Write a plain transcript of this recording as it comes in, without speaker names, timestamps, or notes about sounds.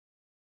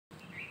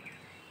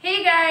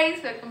Hey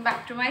guys, welcome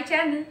back to my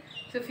channel.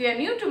 So if you are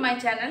new to my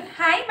channel,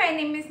 hi, my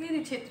name is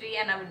Nidhi Chhetri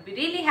and I would be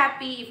really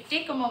happy if you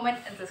take a moment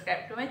and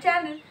subscribe to my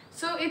channel.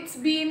 So it's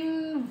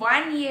been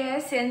 1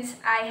 year since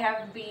I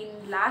have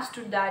been last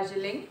to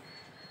Darjeeling.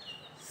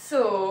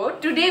 So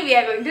today we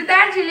are going to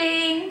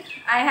Darjeeling.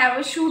 I have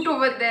a shoot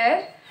over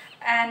there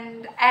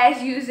and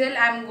as usual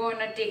I'm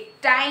gonna take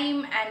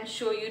time and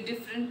show you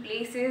different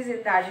places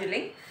in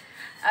Darjeeling.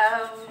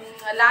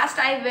 Last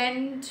I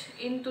went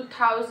in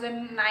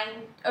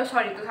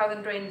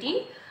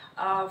 2020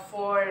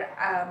 for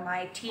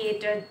my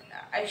theatre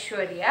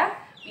Aishwarya.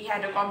 We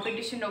had a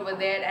competition over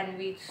there and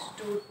we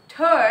stood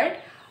third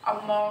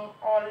among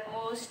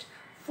almost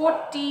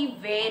 40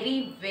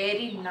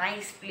 very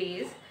nice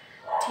plays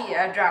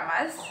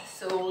dramas.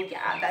 So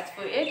yeah, that's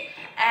for it.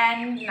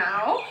 And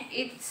now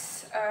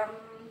it's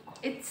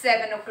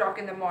 7 o'clock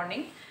in the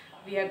morning.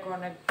 We are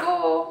gonna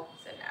go.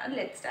 So now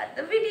let's start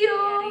the video. We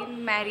are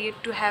in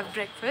Marriott to have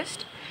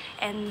breakfast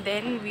and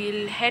then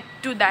we'll head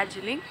to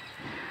Darjeeling.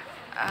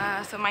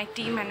 So my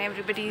team and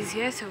everybody is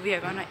here, so we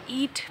are gonna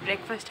eat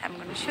breakfast. I'm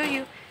gonna show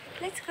you.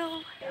 Let's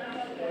go.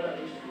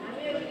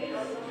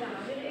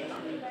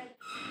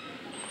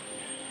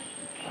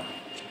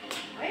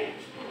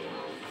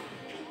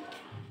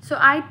 So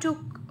I took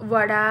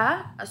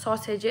vada,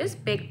 sausages,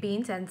 baked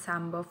beans and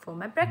sambar for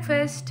my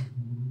breakfast.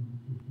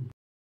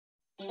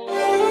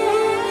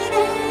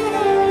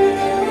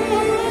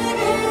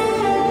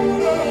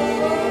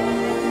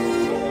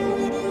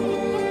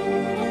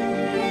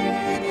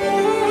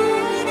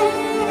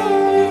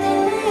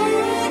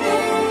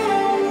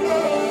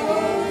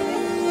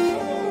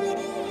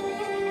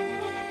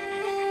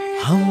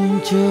 हम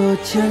जो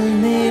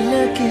चलने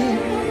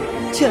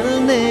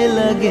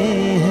लगे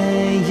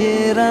हैं ये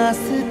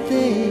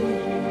रास्ते,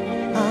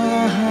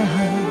 आहा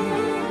हा,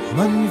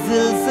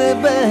 मंजिल से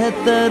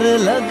बेहतर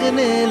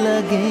लगने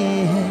लगे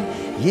हैं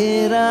ये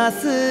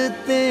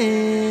रास्ते।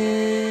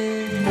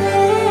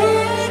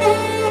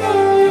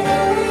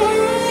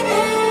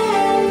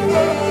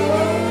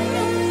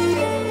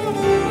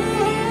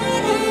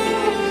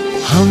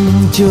 हम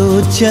जो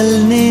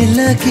चलने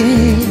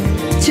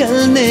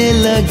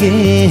लगे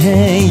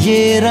हैं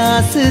ये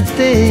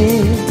रास्ते,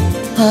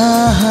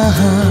 आहा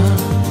हा,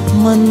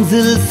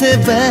 मंजिल से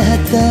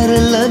बेहतर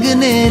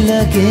लगने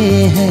लगे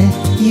हैं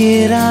ये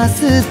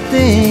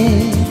रास्ते।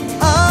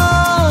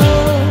 आओ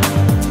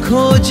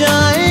खो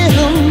जाए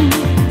हम,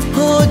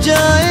 हो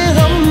जाए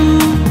हम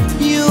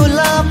यूं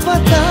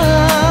लापता,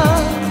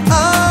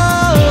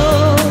 आओ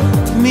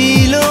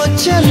मीलों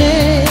चले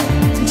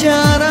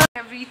जा रहा। I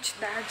have reached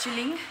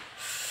Darjeeling.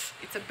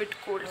 It's a bit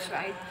cold, so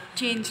I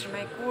changed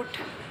my coat.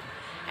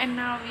 And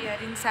now we are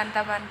in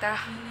Santa Banta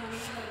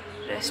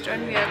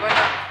restaurant. We are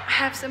gonna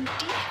have some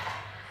tea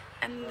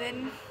and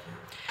then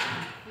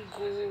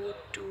go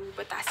to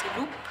Batase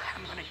Loop.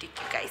 I'm gonna take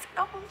you guys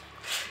along.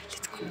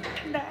 Let's go.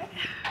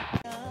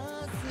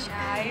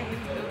 Chai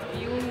with the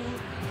view.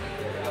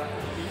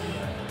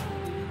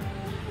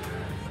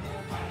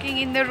 Walking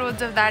in the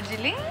roads of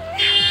Darjeeling.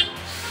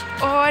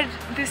 Or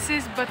this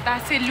is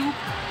Batase Loop.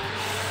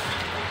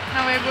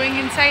 Now we're going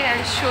inside.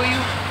 I'll show you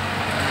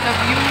the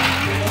view.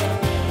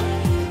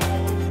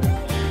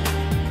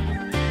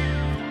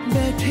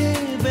 बैठे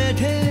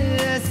बैठे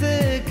ऐसे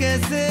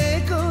कैसे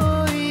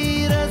कोई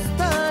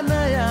रास्ता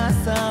नया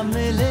सा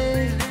मिले,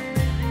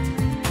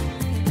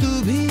 तू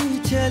भी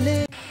चले।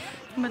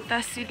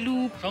 Batase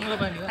Loop.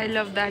 I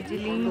love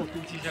Darjeeling.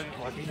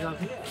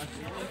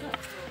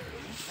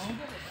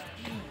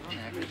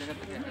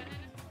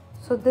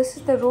 So this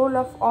is the roll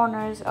of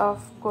honors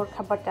of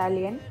Gorkha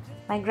Battalion.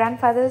 My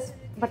grandfather's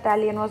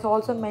battalion was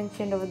also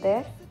mentioned over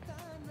there.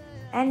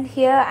 And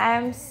here I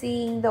am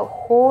seeing the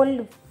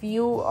whole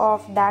view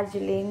of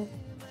Darjeeling.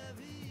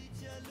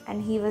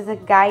 And he was a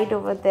guide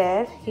over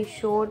there. He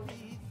showed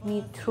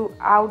me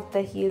throughout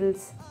the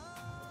hills.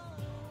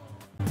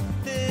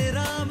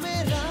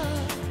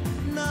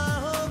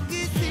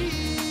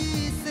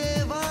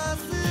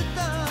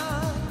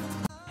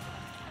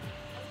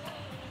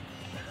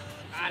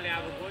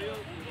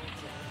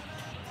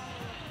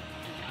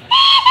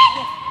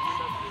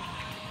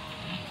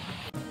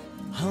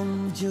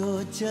 हम जो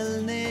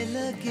चलने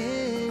लगे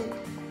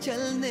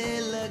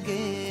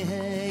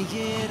हैं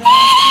ये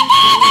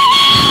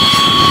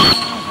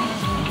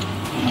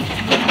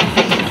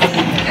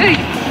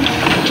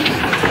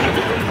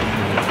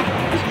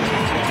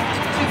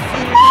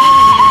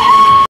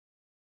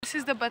This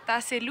is the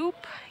Batase Loop.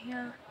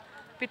 Yeah,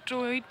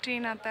 petrol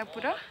train आता है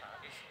पूरा.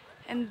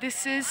 And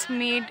this is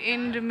made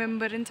in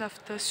remembrance of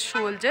the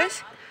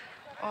soldiers.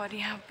 और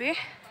यहाँ पे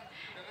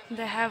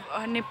they have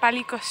a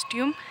Nepali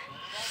costume.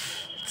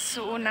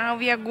 So now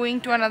we are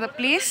going to another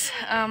place.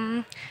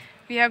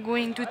 We are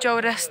going to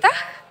Chaurasta,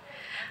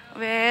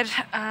 where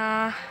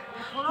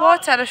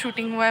बहुत सारा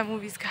shooting हुआ है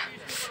movies का.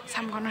 So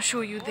I'm gonna show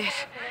you there.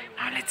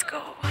 Now let's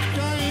go.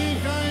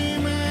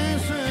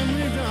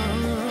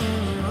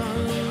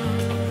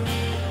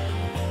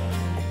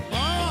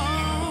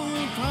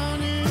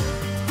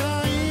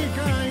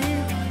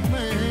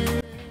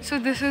 So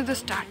this is the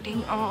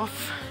starting of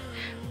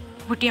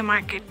Bhutia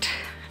market.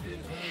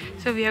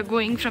 So we are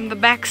going from the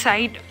back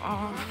side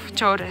of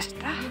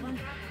Chaurasta.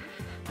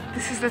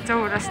 This is the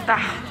Chaurasta.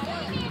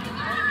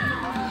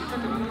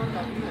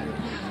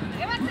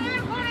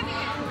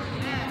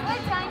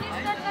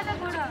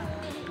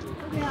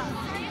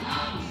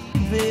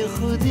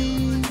 बेखुदी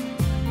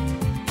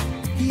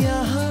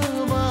यहाँ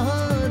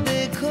वहाँ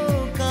देखो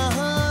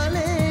कहाँ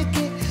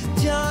लेके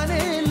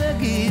जाने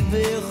लगी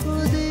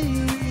बेखुदी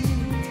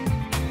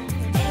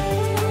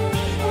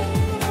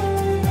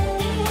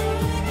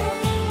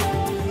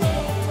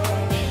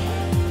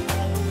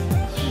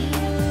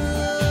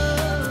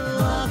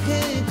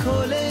आँखें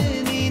खोले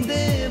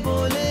नींदे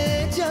बोले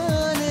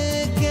जाने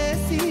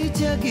कैसी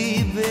जगी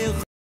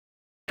बेखुदी.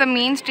 The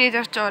main stage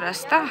of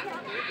Chaurasta.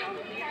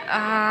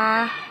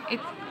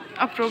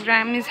 A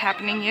program is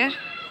happening here.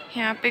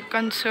 यहाँ पे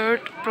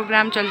concert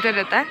program चलते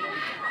रहता है.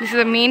 This is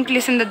the main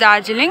place in the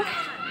Darjeeling,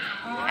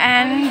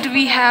 and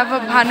we have a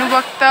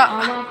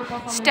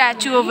Bhanuvakta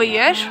statue over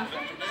here.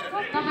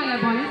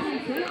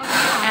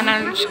 And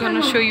I'm just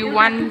gonna show you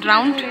one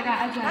round.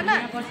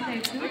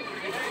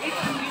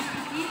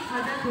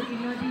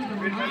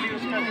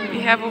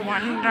 We have a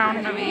one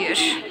round over here.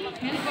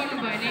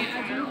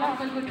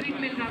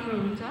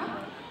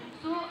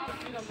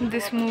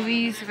 This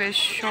movie was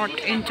shot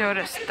in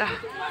Chaurasta.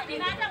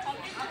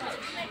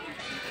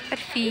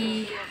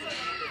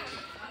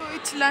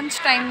 It's lunch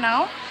time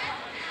now.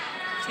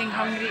 Being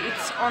hungry.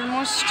 It's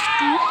almost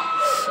 2.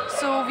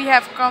 So we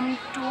have come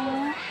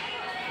to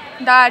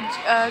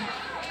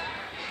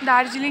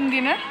Darjeeling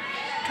dinner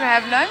to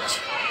have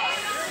lunch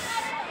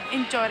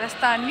in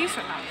Chaurasta only.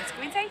 So now let's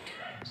go inside.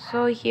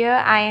 So here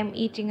I am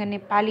eating a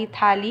Nepali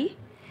thali,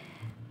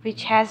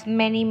 which has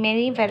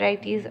many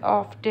varieties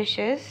of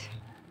dishes.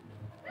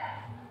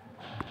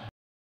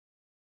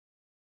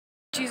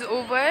 She's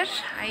over.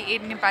 I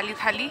ate Nepali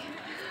thali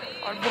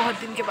और बहुत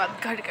दिन के बाद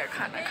घर का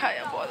खाना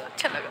खाया, बहुत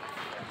अच्छा लगा.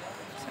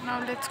 So now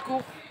let's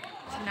go.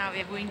 So now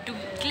we are going to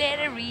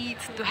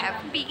Darries to have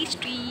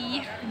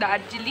pastry.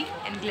 Darjeeling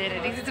and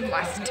Darries is a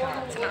must.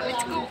 So now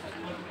let's go.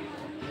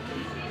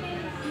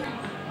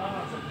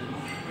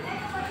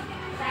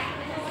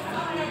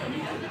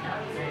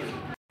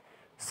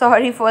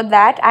 Sorry for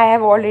that, I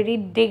have already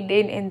digged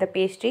in the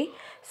pastry.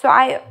 So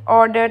I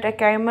ordered a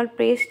caramel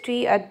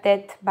pastry, a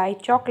death by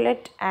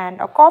chocolate and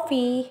a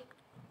coffee.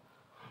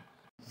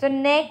 So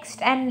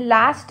next and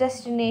last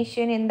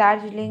destination in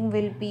Darjeeling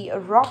will be a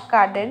rock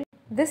garden.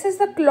 This is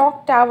the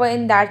clock tower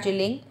in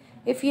Darjeeling.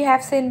 If you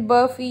have seen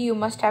Burfi, you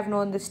must have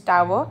known this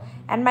tower.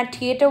 And my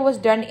theatre was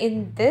done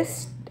in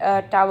this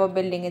tower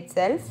building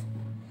itself.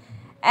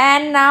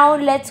 And now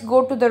let's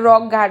go to the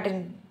rock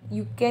garden.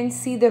 You can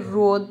see the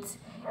roads.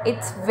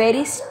 It's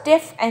very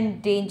stiff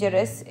and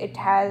dangerous. It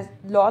has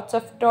lots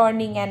of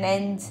turning and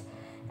ends.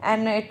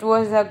 And it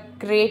was a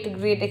great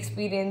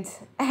experience.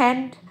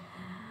 And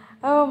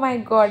oh my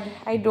god,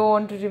 I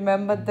don't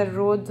remember. The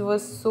roads were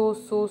so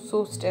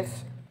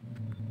stiff.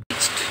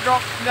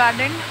 Rock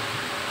garden.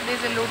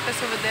 There's a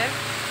lotus over there.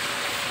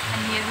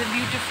 And here's a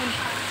beautiful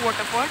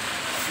waterfall. I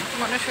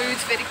want to show you,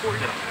 it's very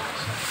cold.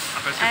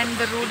 And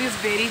the road is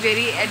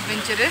very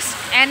adventurous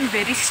and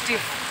very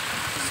stiff.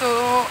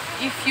 So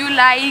if you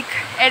like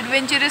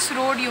adventurous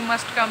road, you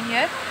must come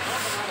here.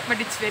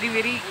 But it's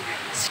very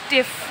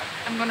stiff.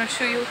 I'm gonna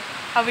show you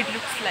how it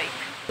looks like.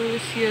 So you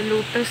see a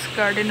lotus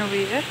garden over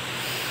here.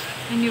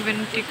 And you when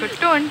you take a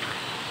turn,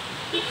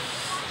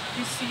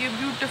 you see a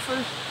beautiful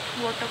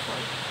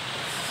waterfall.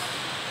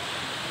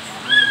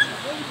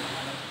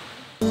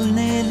 So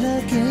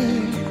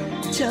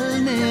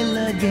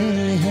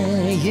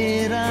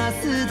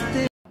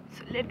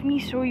let me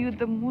show you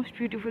the most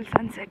beautiful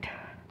sunset.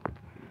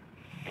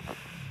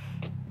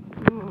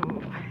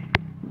 Ooh.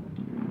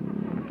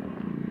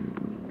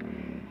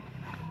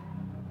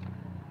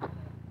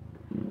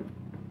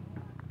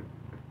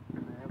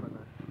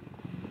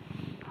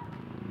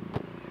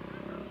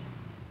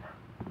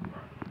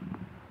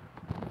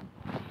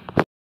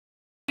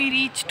 We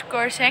reached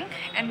Courtyard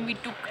and we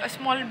took a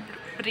small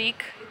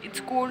break. It's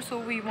cold, so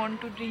we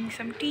want to drink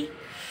some tea.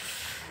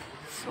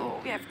 So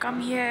we have come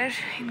here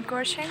in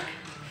Courtyard.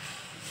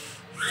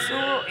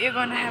 So you're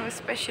gonna have a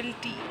special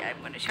tea.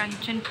 I'm gonna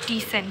Shanchan Tea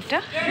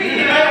Center.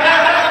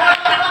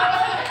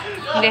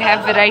 They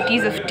have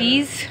varieties of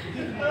teas.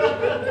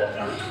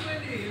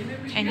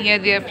 And here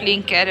they are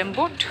playing carom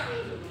board.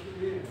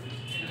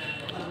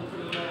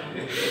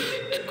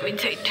 Let's go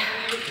inside.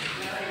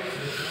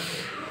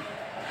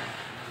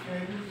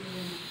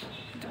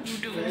 The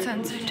beautiful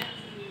sunset.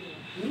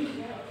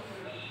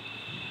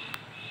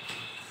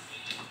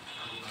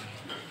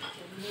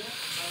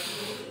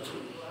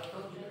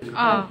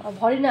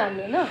 भरि नै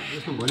हाल्नु हैन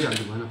यसमा भरि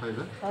हाल्नु भएन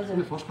फाइदा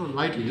अनि फर्स्टमा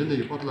लाइट हुन्छ नि त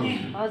यो पतला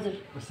हुन्छ हजुर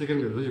सेकेन्ड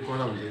हो यो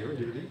कडा हुन्छ यो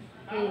अलिकति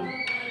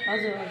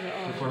हजुर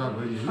कडा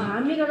भयो नि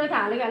हामी गर्दा त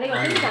हालेको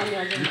गर्दै जाने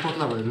हजुर यो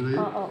पतला भयो नि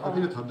अब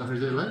यो थप्दाखेरि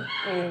चाहिँ यसलाई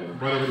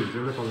बराबरी हुन्छ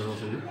एउटा कलर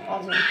आउँछ यो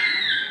हजुर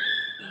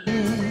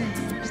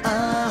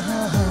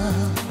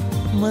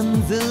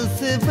मंजिल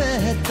से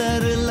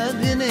बेहतर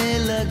लगने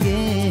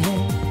लगे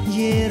हैं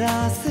ये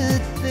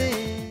रास्ते.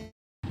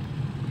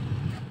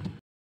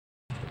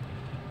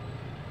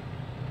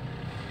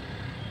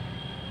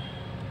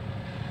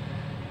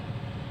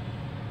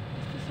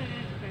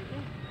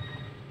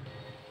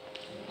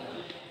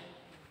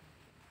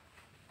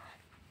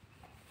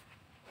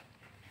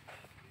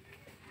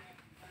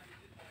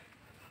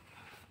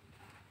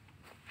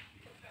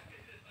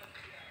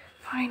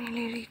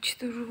 finally reached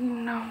the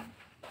room now.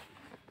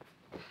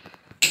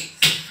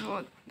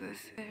 So this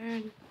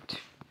is it.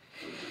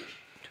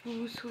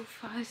 2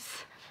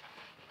 sofas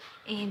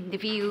and the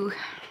view.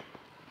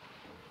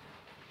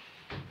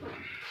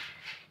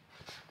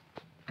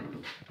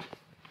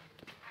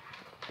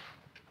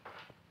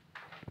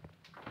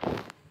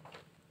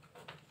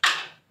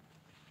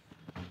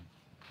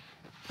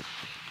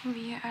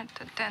 We are at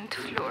the 10th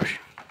floor.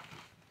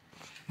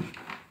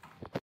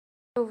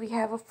 So we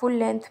have a full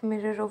length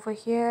mirror over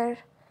here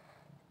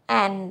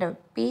and a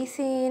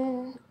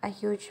basin, a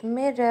huge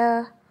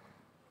mirror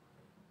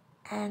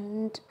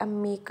and a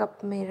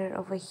makeup mirror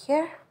over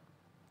here.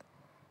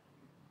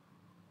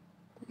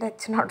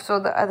 Let's not show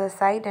the other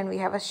side. And we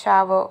have a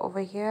shower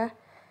over here.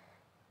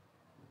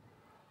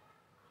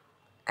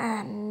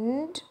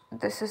 And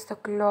this is the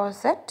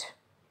closet.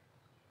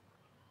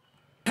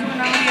 So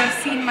now we have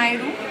seen my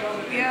room.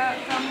 We are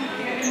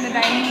in the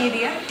dining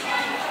area.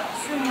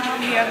 So now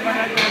we are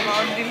gonna go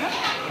about dinner.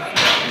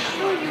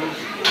 So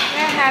we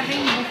are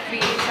having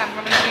buffets. I'm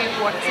gonna show you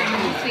what's in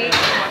buffet,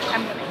 what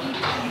I'm gonna eat.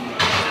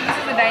 So this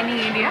is the dining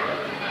area.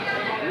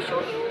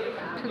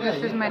 So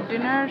this is my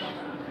dinner.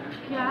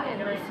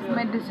 This is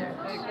my dessert.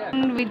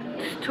 With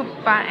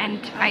thuppa and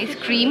ice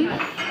cream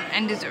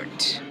and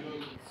dessert.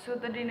 So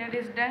the dinner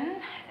is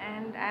done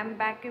and I'm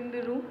back in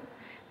the room.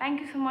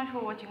 Thank you so much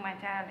for watching my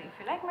channel. If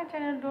you like my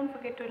channel, don't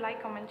forget to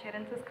like, comment, share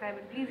and subscribe,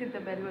 and please hit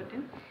the bell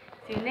button.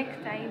 See you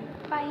next time.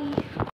 Bye.